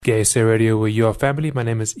Gay SA Radio, where you are family. My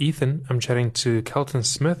name is Ethan. I'm chatting to Kelton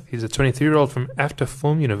Smith. He's a 23-year-old from AFTA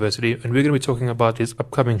Film University, and we're going to be talking about his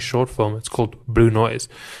upcoming short film. It's called Blue Noise.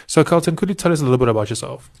 So, Kelton, could you tell us a little bit about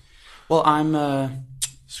yourself? Well, I'm a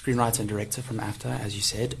screenwriter and director from AFTA, as you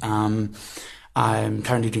said. I'm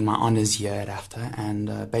currently doing my honours year at AFTA,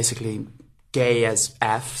 and basically gay as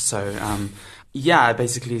AF. So, I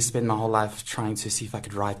basically spent my whole life trying to see if I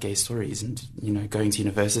could write gay stories, and going to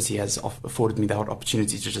university has afforded me that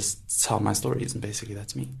opportunity to just tell my stories, and basically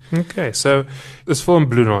that's me. Okay, so this film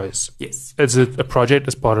Blue Noise, yes, is it a project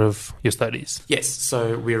as part of your studies? Yes,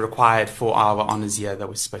 so we're required for our honours year that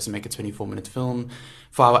we're supposed to make a 24-minute film.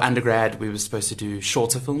 For our undergrad, we were supposed to do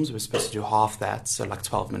shorter films. We were supposed to do half that, so like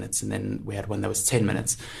 12 minutes, and then we had one that was 10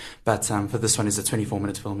 minutes. But for this one, it's a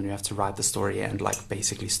 24-minute film, and you have to write the story and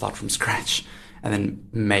basically start from scratch and then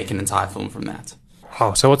make an entire film from that.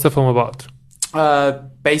 Oh, so what's the film about?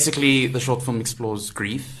 Basically, the short film explores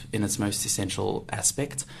grief in its most essential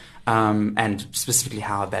aspect, and specifically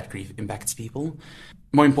how that grief impacts people.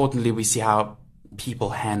 More importantly, we see how people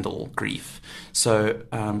handle grief. So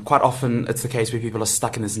quite often it's the case where people are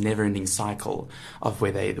stuck in this never-ending cycle of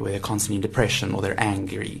where they're constantly in depression, or they're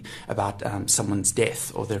angry about someone's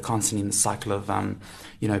death, or they're constantly in the cycle of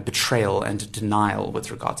betrayal and denial with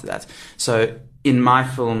regard to that. So in my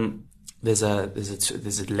film, there's a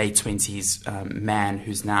late 20s man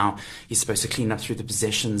who's he's supposed to clean up through the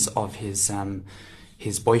possessions of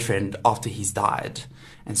his boyfriend after he's died.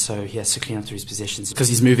 And so he has to clean up through his possessions because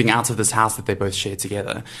he's moving out of this house that they both share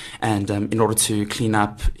together. And in order to clean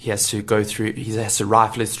up, he has to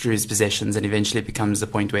rifle through his possessions, and eventually it becomes the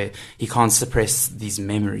point where he can't suppress these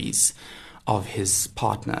memories of his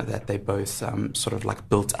partner that they both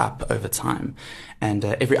built up over time. And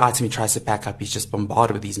every item he tries to pack up, he's just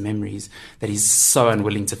bombarded with these memories that he's so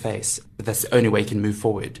unwilling to face. But that's the only way he can move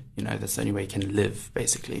forward. That's the only way he can live,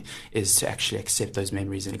 basically, is to actually accept those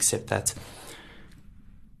memories and accept that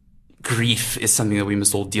grief is something that we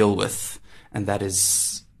must all deal with. And that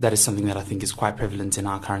is something that I think is quite prevalent in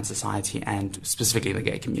our current society, and specifically in the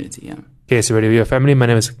gay community. Yeah. Gay SA Radio, your family. My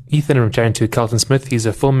name is Ethan, and I'm chatting to Kelton Smith. He's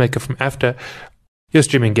a filmmaker from AFTA. You're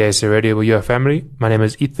streaming Gay SA Radio, with your family. My name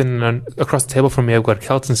is Ethan, and across the table from me, I've got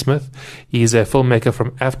Kelton Smith. He's a filmmaker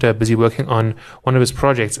from AFTA, busy working on one of his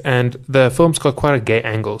projects, and the film's got quite a gay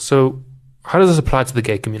angle. So how does this apply to the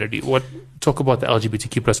gay community? Talk about the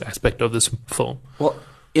LGBTQ plus aspect of this film. Well,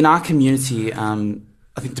 in our community,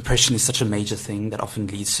 I think depression is such a major thing that often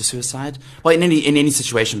leads to suicide. Well, in any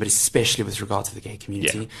situation, but especially with regard to the gay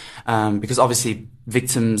community. Yeah. Because obviously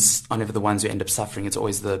victims are never the ones who end up suffering. It's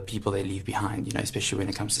always the people they leave behind, especially when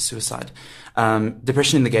it comes to suicide.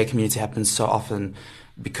 Depression in the gay community happens so often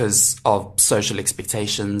because of social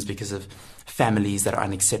expectations, because of families that are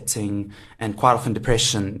unaccepting, and quite often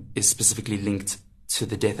depression is specifically linked to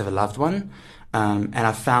the death of a loved one. And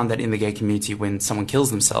I've found that in the gay community, when someone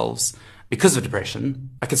kills themselves because of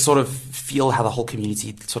depression, I can sort of feel how the whole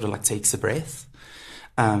community sort of takes a breath,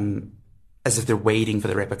 as if they're waiting for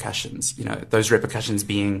the repercussions. Those repercussions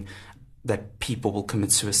being that people will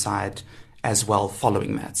commit suicide as well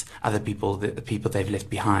following that. Other people, the people they've left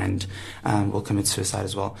behind, will commit suicide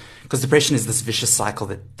as well. Because depression is this vicious cycle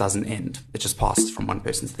that doesn't end. It just passes from one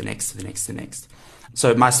person to the next, to the next, to the next.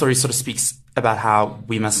 So my story sort of speaks about how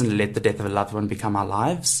we mustn't let the death of a loved one become our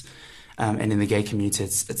lives. And in the gay community,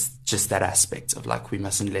 it's just that aspect of we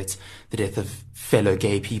mustn't let the death of fellow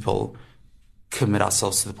gay people commit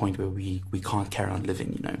ourselves to the point where we can't carry on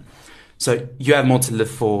living, So you have more to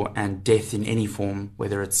live for, and death in any form,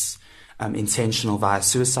 whether it's intentional via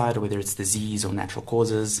suicide, or whether it's disease or natural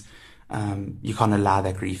causes, you can't allow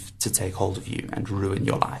that grief to take hold of you and ruin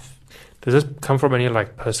your life. Does this come from any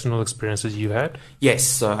personal experiences you had? Yes,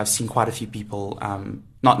 so I've seen quite a few people,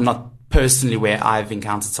 not personally where I've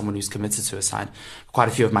encountered someone who's committed suicide. Quite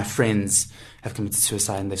a few of my friends have committed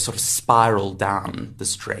suicide, and they've sort of spiraled down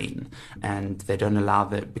this drain, and they don't allow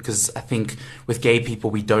that, because I think with gay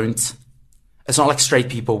people it's not like straight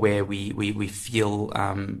people where we feel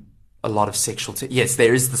a lot of sexual yes,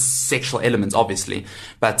 there is the sexual element, obviously,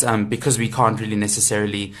 but because we can't really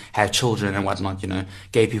necessarily have children and whatnot,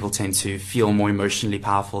 gay people tend to feel more emotionally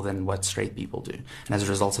powerful than what straight people do, and as a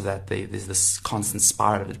result of that, there's this constant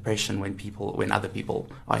spiral of depression when other people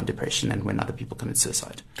are in depression, and when other people commit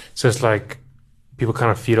suicide. So it's people kind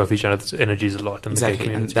of feed off each other's energies a lot in the gay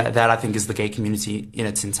community. And that I think is the gay community in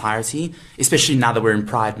its entirety, especially now that we're in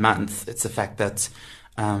Pride Month. It's the fact that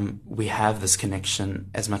we have this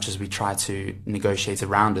connection. As much as we try to negotiate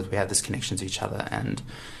around it, we have this connection to each other. And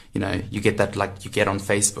you get that, you get on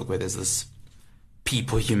Facebook where there's this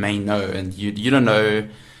people you may know, and you don't know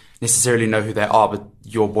necessarily know who they are, but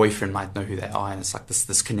your boyfriend might know who they are, and it's like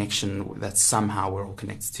this connection that somehow we're all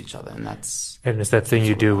connected to each other, and it's that thing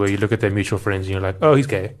you do where you look at their mutual friends and you're like, oh, he's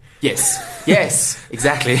gay. Yes,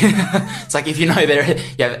 exactly. It's like if you know you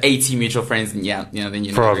have 80 mutual friends, and then you know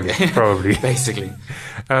they're gay. Probably, basically.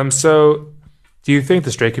 So, do you think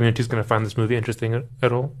the straight community is going to find this movie interesting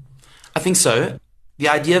at all? I think so. The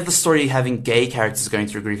idea of the story having gay characters going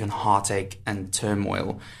through grief and heartache and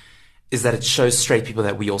turmoil is that it shows straight people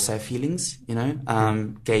that we also have feelings,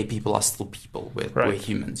 Gay people are still people. We're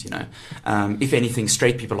humans, If anything,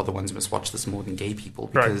 straight people are the ones who must watch this more than gay people,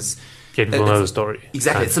 because gay people know the story.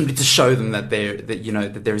 Exactly. It's simply to show them that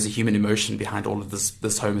that there is a human emotion behind all of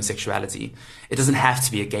this homosexuality. It doesn't have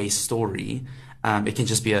to be a gay story. It can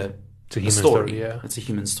just be a story. It's a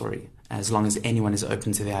human story, as long as anyone is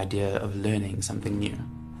open to the idea of learning something new.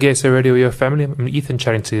 Gay SA Radio, your family. I'm Ethan,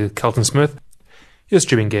 chatting to Kelton Smith. You're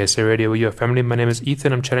streaming Gay SA Radio, your family. My name is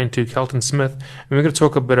Ethan. I'm chatting to Kelton Smith, and we're going to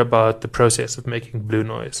talk a bit about the process of making Blue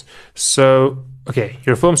Noise. So, okay,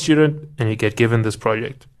 you're a film student, and you get given this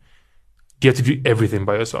project. Do you have to do everything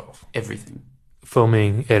by yourself? Everything.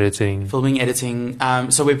 Filming, editing.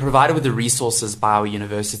 So we're provided with the resources by our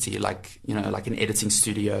university, like an editing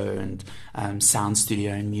studio and sound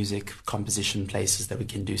studio and music composition places that we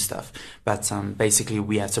can do stuff. But basically,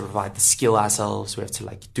 we have to provide the skill ourselves. We have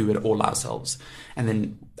to do it all ourselves, and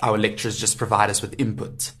then our lecturers just provide us with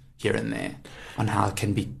input here and there on how it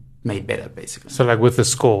can be made better, basically. So, with the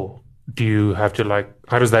score, do you have to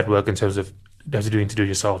how does that work in terms of you have to do it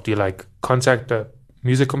yourself? Do you contact a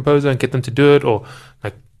music composer and get them to do it, or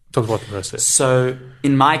talk about the process? So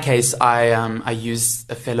in my case, I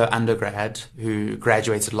used a fellow undergrad who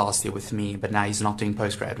graduated last year with me, but now he's not doing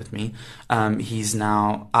postgrad with me. I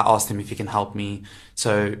asked him if he can help me.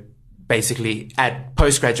 So basically at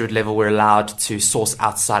postgraduate level, we're allowed to source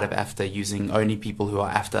outside of AFTA using only people who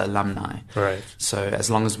are AFTA alumni. Right. So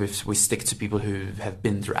as long as we stick to people who have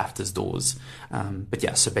been through AFTA's doors.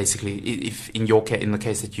 So basically, if in the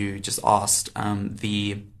case that you just asked,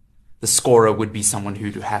 the scorer would be someone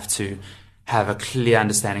who'd have to have a clear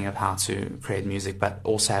understanding of how to create music, but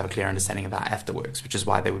also have a clear understanding of how AFTA works, which is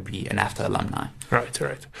why they would be an AFTA alumni. Right.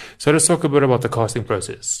 So let's talk a bit about the casting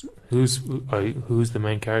process. Who's the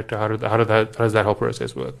main character? How does that whole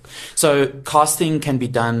process work? So casting can be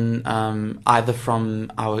done either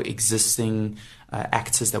from our existing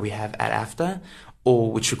actors that we have at AFTA,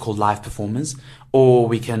 or which we call live performers, or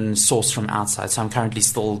we can source from outside. So I'm currently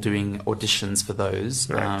still doing auditions for those.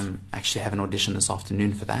 Right. Actually have an audition this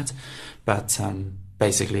afternoon for that. But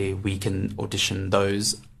basically we can audition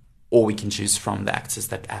those, or we can choose from the actors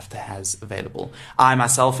that AFTA has available. I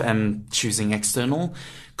myself am choosing external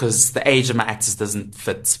because the age of my actors doesn't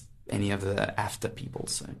fit any of the AFTA people.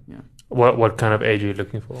 So yeah. What kind of age are you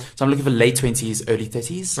looking for? So I'm looking for late 20s, early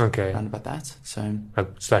 30s. Okay. Around about that. So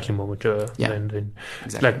slightly more mature. Yeah.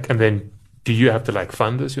 Exactly. And then do you have to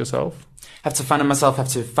fund this yourself? Have to fund it myself, have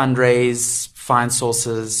to fundraise, find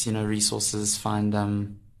sources, resources,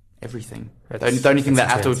 find everything. The only thing that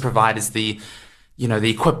AFTA would provide is the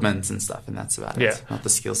equipment and stuff, and that's about it. Not the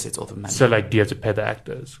skill set or the money. So do you have to pay the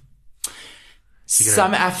actors?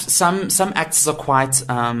 Some actors are quite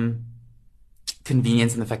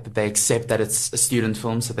convenient in the fact that they accept that it's a student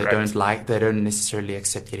film, so they don't necessarily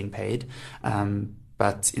accept getting paid.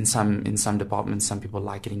 But in some departments, some people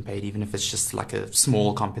like getting paid, even if it's just a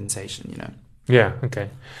small compensation, Yeah. Okay.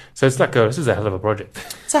 So it's this is a hell of a project.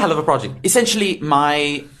 It's a hell of a project. Essentially,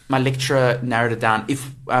 my lecturer narrowed it down.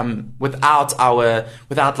 If without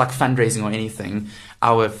fundraising or anything,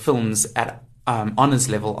 our films at honors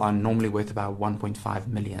level are normally worth about 1.5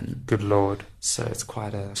 million. Good Lord. So it's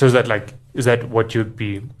quite a... So is that what you'd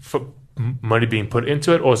be... money being put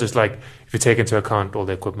into it, or is it if you take into account all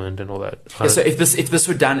the equipment and all that? Yeah, so if this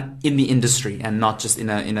were done in the industry and not just in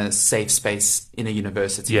a safe space in a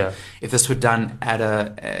university, if this were done at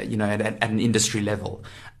at an industry level,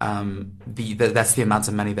 that's the amount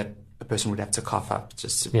of money that a person would have to cough up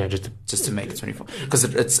just to make it 24, because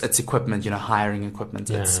it's equipment, hiring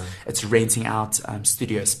equipment, it's renting out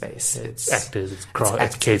studio space, it's actors, it's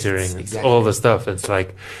catering, it's all the stuff. It's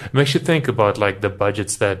it makes you think about the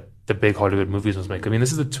budgets that the big Hollywood movies must make. I mean,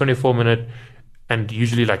 this is a 24-minute, and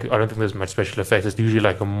usually I don't think there's much special effects. It's usually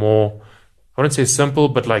a more, I wouldn't say simple,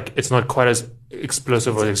 but it's not quite as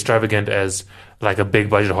explosive or extravagant as a big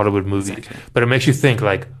budget Hollywood movie. Exactly. But it makes you think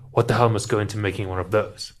what the hell must go into making one of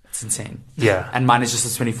those? It's insane. Yeah. And mine is just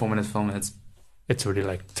a 24-minute film, and it's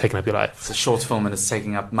really taking up your life. It's a short film, and it's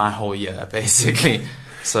taking up my whole year basically.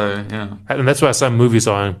 So yeah. And that's why some movies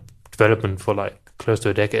are in development for close to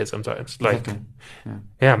a decade sometimes. Exactly.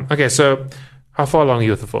 Yeah. Okay, so how far along are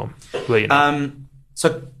you with the film?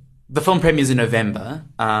 So The film premieres in November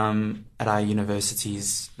at our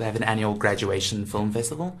universities. They have an annual graduation film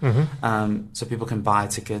festival. So people can buy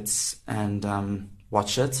tickets and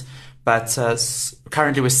watch it. But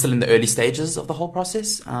currently we're still in the early stages of the whole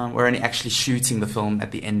process. We're only actually shooting the film at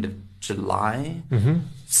the end of July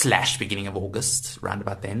 / beginning of August, round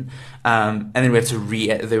about then. And then we have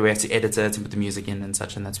to edit it and put the music in and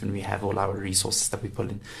such, and that's when we have all our resources that we pull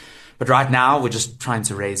in. But right now we're just trying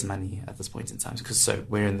to raise money at this point in time, because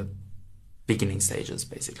we're in the beginning stages,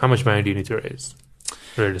 basically. How much money do you need to raise,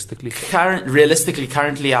 realistically?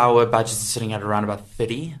 Currently our budget is sitting at around about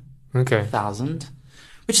 30,000,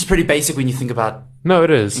 which is pretty basic when you think about. No, it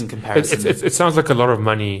is. In comparison, it sounds like a lot of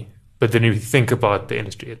money, but then if you think about the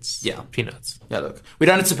industry, it's peanuts. Yeah, look, we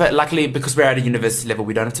don't have to pay. Luckily, because we're at a university level,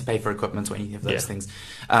 we don't have to pay for equipment or any of those things.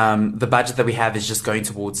 The budget that we have is just going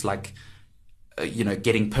towards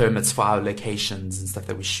getting permits for our locations and stuff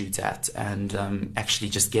that we shoot at, and actually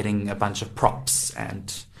just getting a bunch of props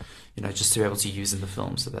and just to be able to use in the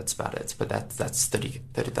film. So that's about it. But that's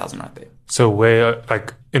 30,000 right there. So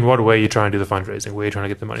in what way are you trying to do the fundraising? Where are you trying to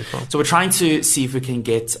get the money from? So we're trying to see if we can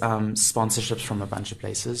get sponsorships from a bunch of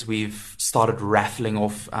places. We've started raffling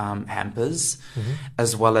off hampers,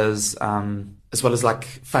 as well as like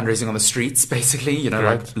fundraising on the streets, basically.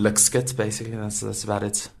 Like Lixkit, basically. That's about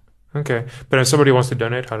it. Okay, but if somebody wants to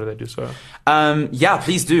donate, how do they do so?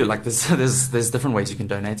 Please do. Like there's different ways you can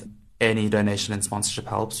donate. Any donation and sponsorship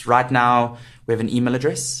helps. Right now, we have an email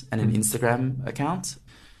address and an Instagram account.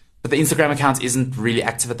 But the Instagram account isn't really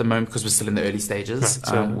active at the moment because we're still in the early stages.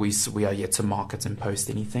 Right, so we are yet to market and post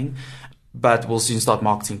anything. But we'll soon start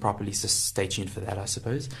marketing properly, so stay tuned for that, I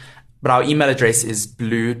suppose. But our email address is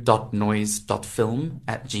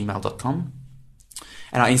blue.noise.film@gmail.com.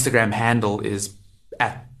 And our Instagram handle is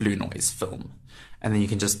 @BlueNoiseFilm. And then you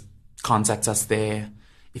can just contact us there.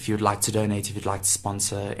 If you'd like to donate, if you'd like to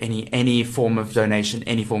sponsor, any form of donation,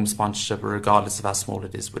 any form of sponsorship, regardless of how small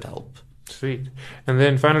it is, would help. Sweet. And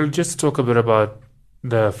then finally, just to talk a bit about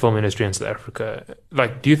the film industry in South Africa.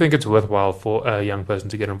 Do you think it's worthwhile for a young person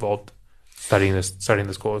to get involved studying this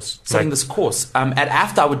course? This course. At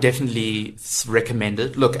AFTA, I would definitely recommend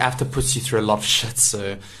it. Look, AFTA puts you through a lot of shit,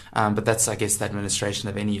 so but that's, I guess, the administration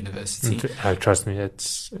of any university. Trust me,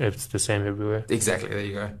 it's the same everywhere. Exactly, there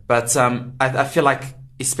you go. But I feel like,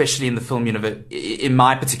 especially in the film universe, in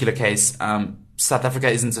my particular case, South Africa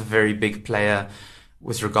isn't a very big player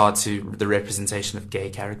with regard to the representation of gay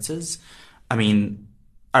characters. I mean,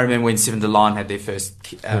 I remember when Seven Delan had their first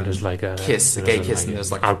kiss, a gay kiss, and there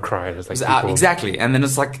was outcry. Exactly, and then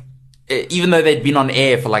it's like, even though they'd been on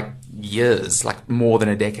air for years, more than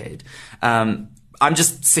a decade, I'm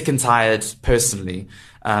just sick and tired personally.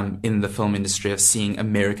 In the film industry, of seeing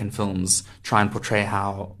American films try and portray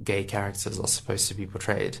how gay characters are supposed to be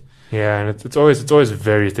portrayed. Yeah, and it's always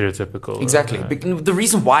very stereotypical. Exactly. The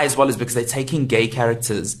reason why as well is because they're taking gay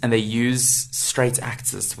characters and they use straight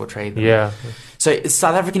actors to portray them. Yeah. So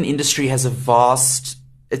South African industry has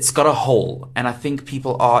it's got a hole, and I think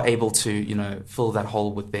people are able to, fill that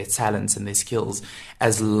hole with their talents and their skills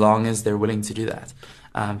as long as they're willing to do that.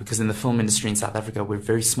 Because in the film industry in South Africa, we're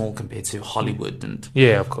very small compared to Hollywood and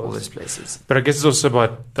of course, all those places. But I guess it's also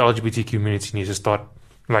about the LGBT community needs to start,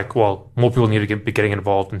 more people need to be getting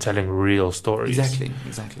involved and telling real stories. Exactly.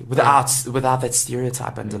 Without that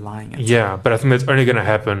stereotype underlying it. Yeah, but I think that's only going to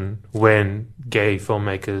happen when gay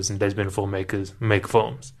filmmakers and lesbian filmmakers make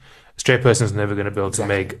films. A straight person is never going to be able to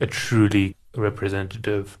make a truly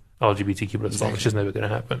representative LGBTQ plus film. It's just never going to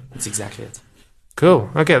happen. That's exactly it. Cool.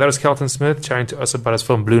 Okay, that was Kelton Smith chatting to us about his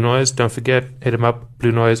film Blue Noise. Don't forget, hit him up,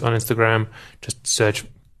 Blue Noise on Instagram. Just search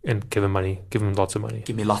and give him money. Give him lots of money.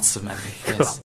 Give me lots of money. Yes.